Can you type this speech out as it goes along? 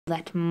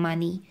that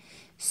money.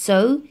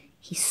 So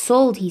he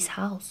sold his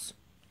house.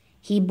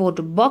 He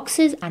bought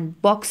boxes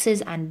and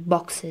boxes and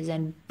boxes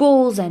and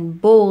balls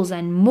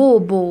and more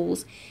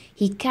balls.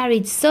 He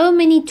carried so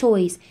many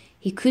toys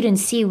he couldn't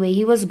see where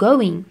he was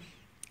going.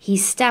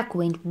 His stack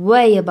went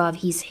way above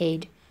his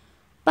head.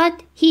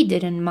 But he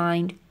didn't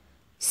mind.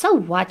 So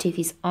what if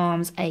his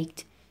arms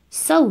ached?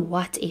 So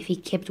what if he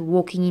kept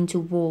walking into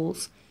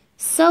walls?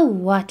 So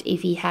what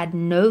if he had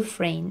no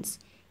friends?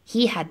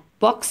 He had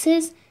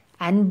boxes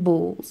and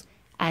balls,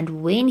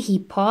 and when he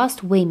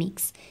passed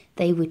Wemmix,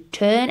 they would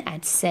turn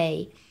and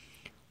say,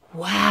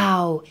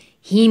 "Wow,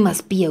 he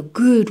must be a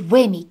good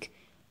Wemmix."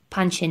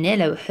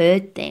 Punchinello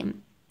heard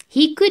them.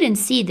 He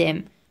couldn't see them,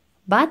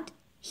 but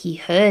he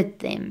heard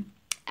them,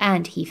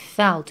 and he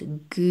felt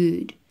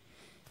good.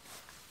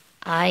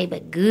 "I'm a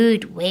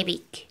good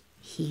Wemmix,"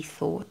 he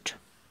thought.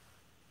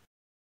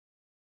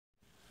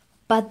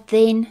 But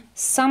then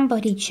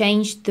somebody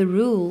changed the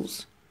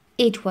rules.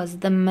 It was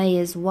the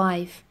mayor's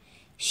wife.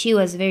 She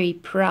was very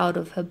proud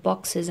of her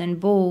boxes and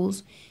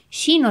balls.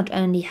 She not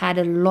only had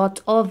a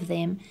lot of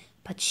them,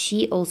 but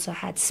she also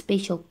had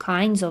special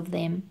kinds of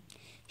them.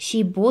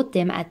 She bought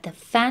them at the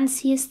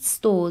fanciest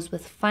stores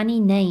with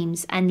funny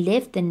names and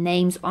left the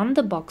names on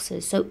the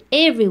boxes so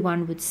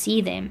everyone would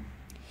see them.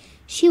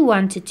 She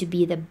wanted to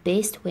be the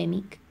best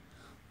Wemmix.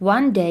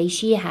 One day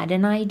she had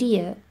an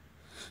idea.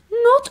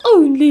 "Not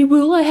only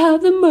will I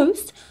have the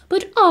most,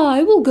 but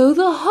I will go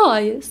the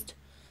highest."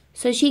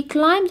 So she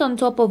climbed on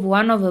top of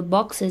one of her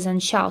boxes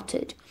and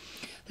shouted,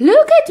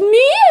 "Look at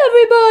me,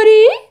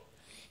 everybody!"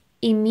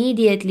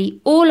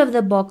 Immediately, all of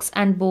the box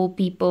and ball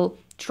people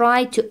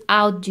tried to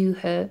outdo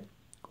her.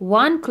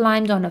 One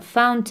climbed on a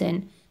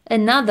fountain,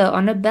 another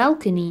on a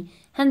balcony,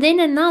 and then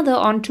another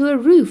onto a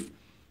roof.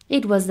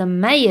 It was the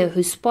mayor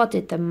who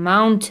spotted the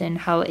mountain,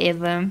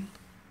 however.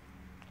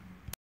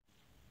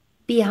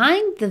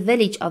 Behind the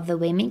village of the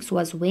Wemmix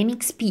was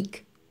Wemmix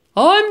Peak.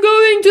 "I'm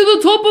going to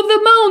the top of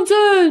the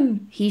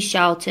mountain!" he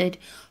shouted,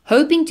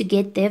 hoping to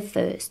get there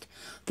first.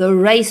 The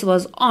race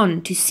was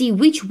on to see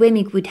which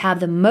Wemmix would have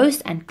the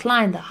most and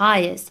climb the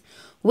highest.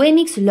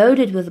 Wemmix,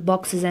 loaded with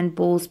boxes and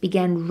balls,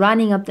 began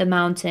running up the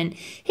mountain.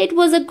 It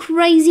was a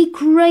crazy,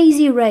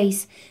 crazy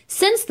race.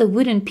 Since the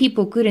wooden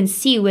people couldn't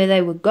see where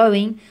they were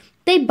going,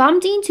 they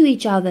bumped into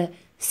each other.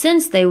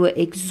 Since they were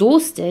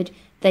exhausted,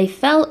 they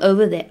fell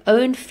over their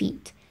own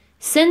feet.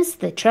 Since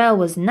the trail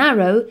was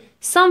narrow,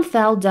 some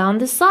fell down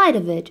the side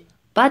of it,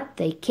 but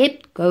they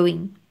kept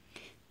going.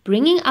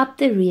 Bringing up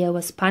the rear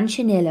was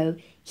Punchinello.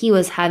 He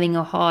was having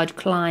a hard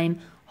climb,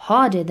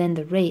 harder than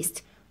the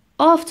rest.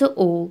 After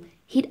all,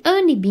 he'd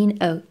only been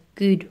a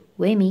good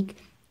Wemmix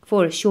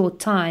for a short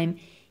time.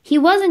 He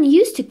wasn't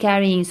used to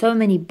carrying so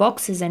many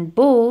boxes and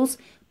balls,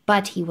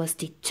 but he was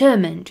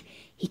determined.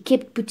 He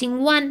kept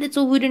putting one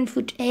little wooden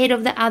foot ahead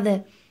of the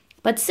other.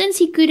 But since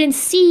he couldn't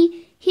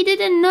see, he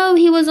didn't know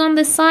he was on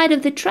the side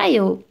of the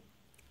trail.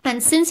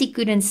 And since he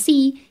couldn't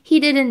see, he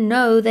didn't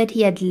know that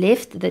he had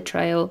left the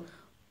trail.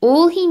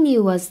 All he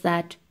knew was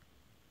that,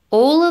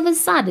 all of a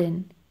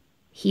sudden,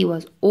 he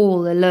was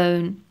all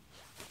alone.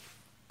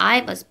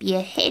 "I must be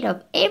ahead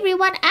of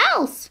everyone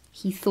else,"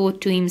 he thought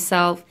to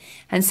himself,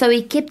 and so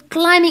he kept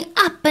climbing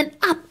up and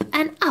up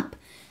and up.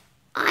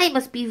 "I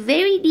must be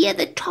very near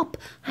the top.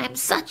 I'm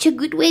such a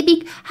good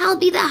Wemmix. I'll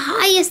be the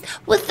highest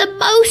with the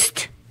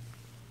most."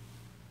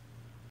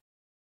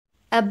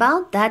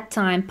 About that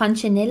time,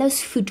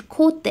 Punchinello's foot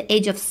caught the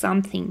edge of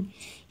something.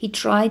 He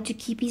tried to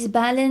keep his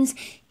balance.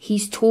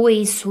 His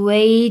toy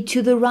swayed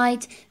to the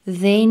right,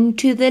 then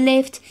to the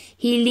left.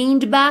 He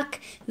leaned back,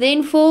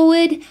 then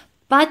forward,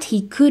 but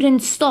he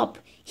couldn't stop.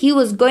 He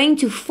was going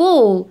to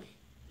fall.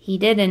 He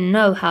didn't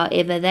know,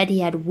 however, that he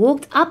had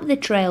walked up the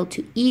trail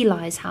to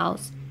Eli's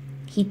house.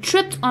 He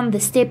tripped on the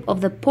step of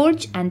the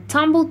porch and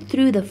tumbled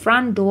through the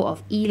front door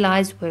of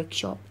Eli's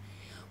workshop.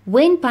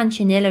 When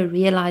Punchinello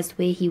realized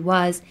where he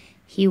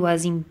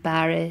was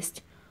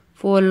embarrassed.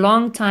 For a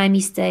long time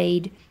he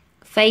stayed,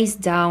 face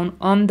down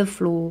on the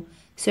floor,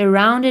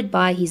 surrounded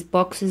by his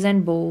boxes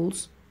and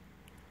balls.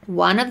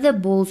 One of the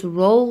balls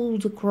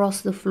rolled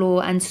across the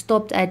floor and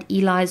stopped at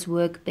Eli's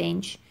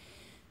workbench.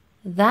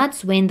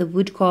 That's when the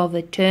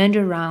woodcarver turned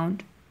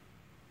around.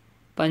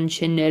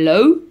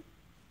 "Punchinello?"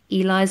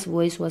 Eli's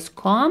voice was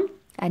calm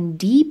and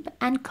deep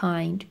and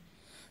kind.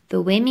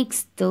 The Wemmix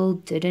still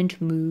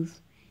didn't move.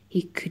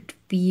 He could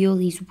feel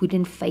his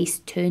wooden face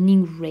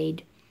turning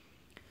red.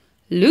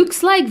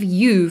 "Looks like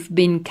you've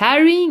been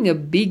carrying a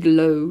big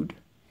load."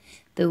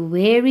 The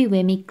weary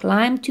Wemmix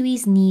climbed to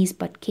his knees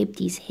but kept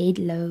his head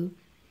low.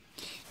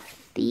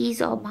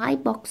 "These are my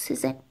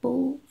boxes and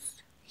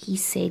balls," he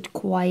said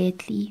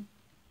quietly.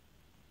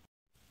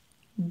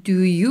 "Do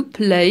you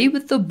play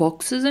with the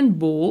boxes and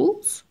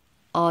balls?"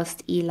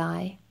 asked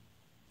Eli.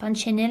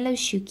 Punchinello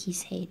shook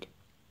his head.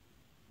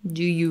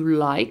 "Do you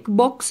like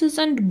boxes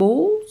and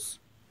balls?"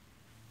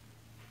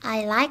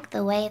 "I like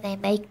the way they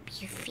make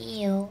me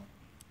feel."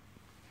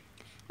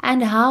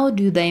 "And how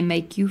do they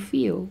make you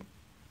feel?"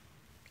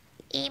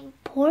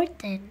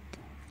 "Important,"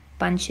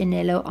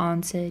 Punchinello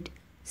answered,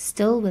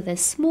 still with a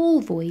small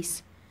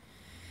voice.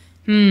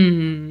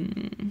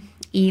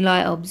 Eli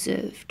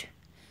observed.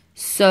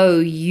 So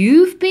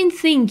you've been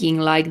thinking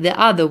like the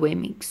other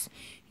Wemmicks.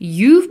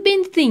 You've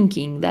been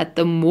thinking that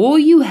the more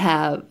you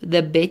have,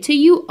 the better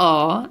you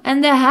are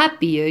and the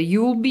happier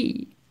you'll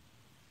be.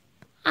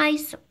 I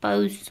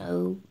suppose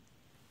so.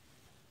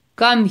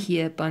 Come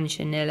here,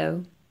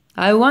 Punchinello.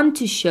 I want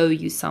to show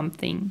you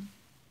something.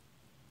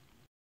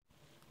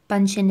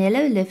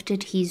 Punchinello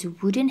lifted his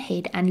wooden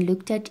head and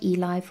looked at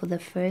Eli for the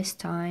first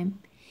time.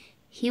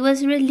 He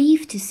was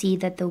relieved to see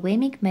that the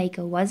Wemmick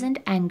maker wasn't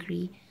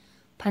angry.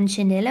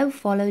 Punchinello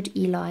followed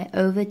Eli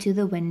over to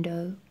the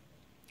window.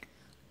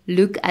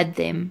 Look at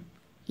them,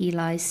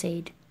 Eli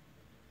said.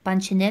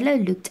 Punchinello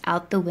looked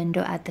out the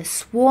window at the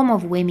swarm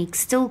of Wemmicks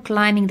still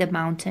climbing the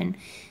mountain.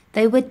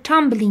 They were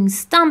tumbling,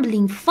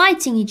 stumbling,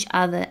 fighting each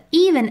other,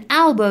 even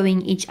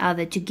elbowing each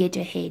other to get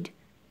ahead.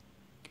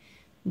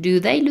 Do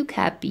they look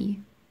happy?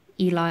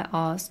 Eli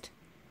asked.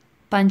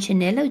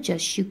 Punchinello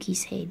just shook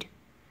his head.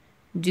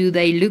 Do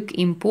they look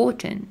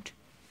important?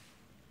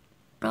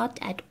 Not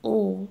at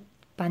all,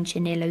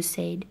 Punchinello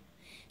said,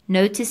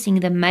 noticing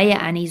the mayor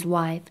and his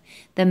wife.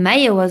 The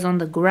mayor was on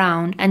the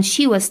ground and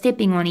she was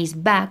stepping on his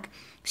back.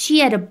 She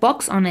had a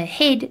box on her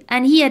head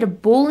and he had a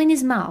ball in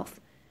his mouth.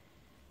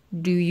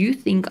 Do you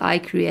think I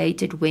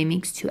created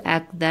Wemmicks to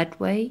act that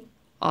way?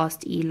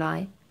 Asked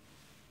Eli.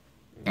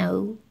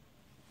 No.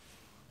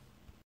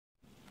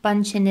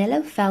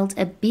 Punchinello felt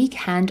a big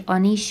hand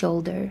on his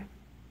shoulder.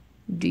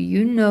 Do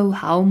you know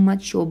how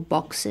much your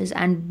boxes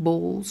and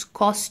balls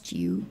cost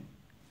you?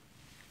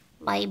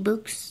 My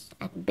books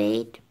and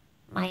bed,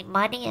 my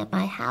money and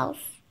my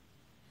house.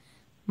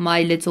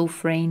 My little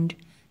friend,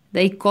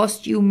 they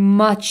cost you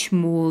much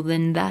more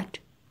than that.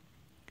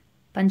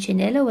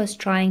 Punchinello was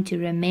trying to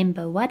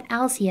remember what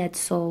else he had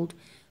sold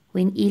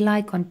when Eli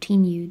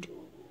continued.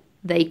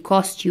 They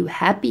cost you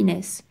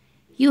happiness.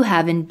 You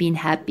haven't been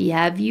happy,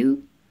 have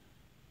you?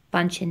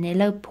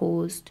 Punchinello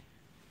paused.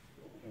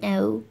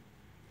 No.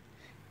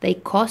 They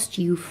cost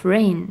you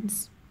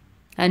friends.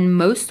 And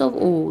most of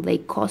all, they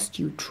cost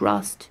you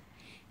trust.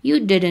 You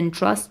didn't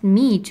trust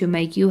me to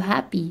make you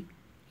happy.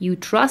 You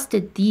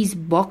trusted these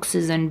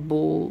boxes and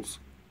balls.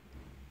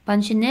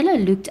 Punchinello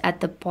looked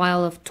at the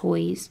pile of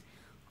toys.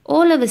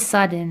 All of a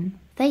sudden,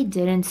 they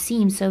didn't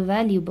seem so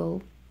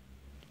valuable.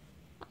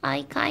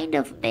 I kind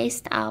of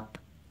messed up.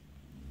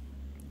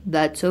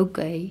 That's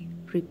okay,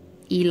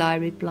 Eli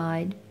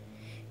replied.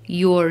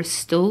 You're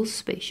still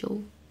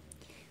special.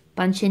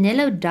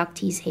 Punchinello ducked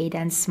his head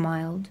and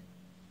smiled.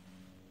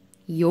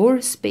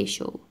 You're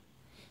special,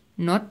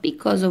 not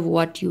because of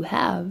what you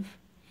have.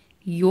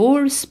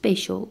 You're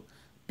special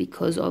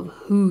because of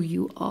who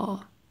you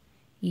are.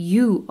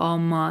 You are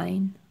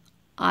mine.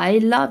 I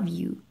love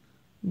you.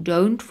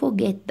 Don't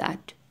forget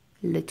that,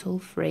 little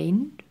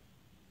friend.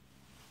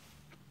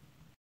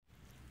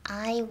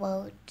 I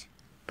won't.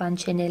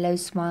 Punchinello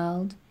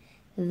smiled.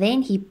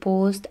 Then he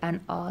paused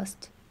and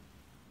asked,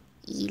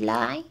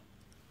 Eli?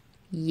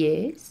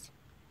 Yes?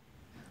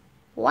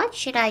 What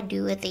should I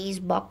do with these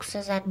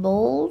boxes and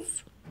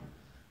balls?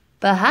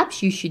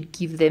 Perhaps you should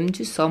give them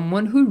to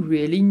someone who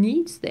really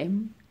needs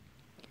them.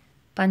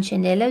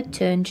 Punchinello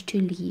turned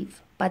to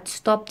leave, but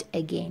stopped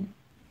again.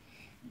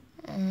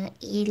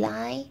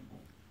 Eli?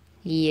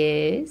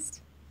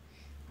 Yes?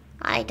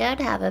 I don't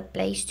have a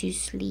place to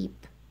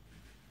sleep.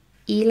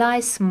 Eli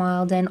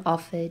smiled and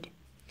offered,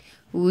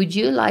 Would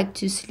you like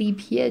to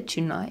sleep here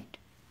tonight?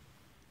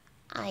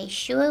 I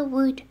sure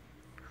would.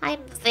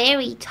 I'm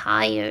very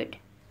tired.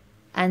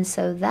 And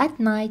so that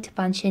night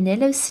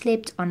Punchinello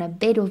slept on a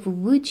bed of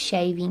wood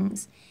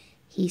shavings.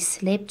 He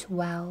slept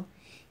well.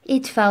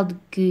 It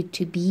felt good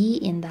to be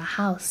in the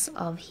house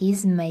of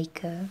his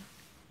maker.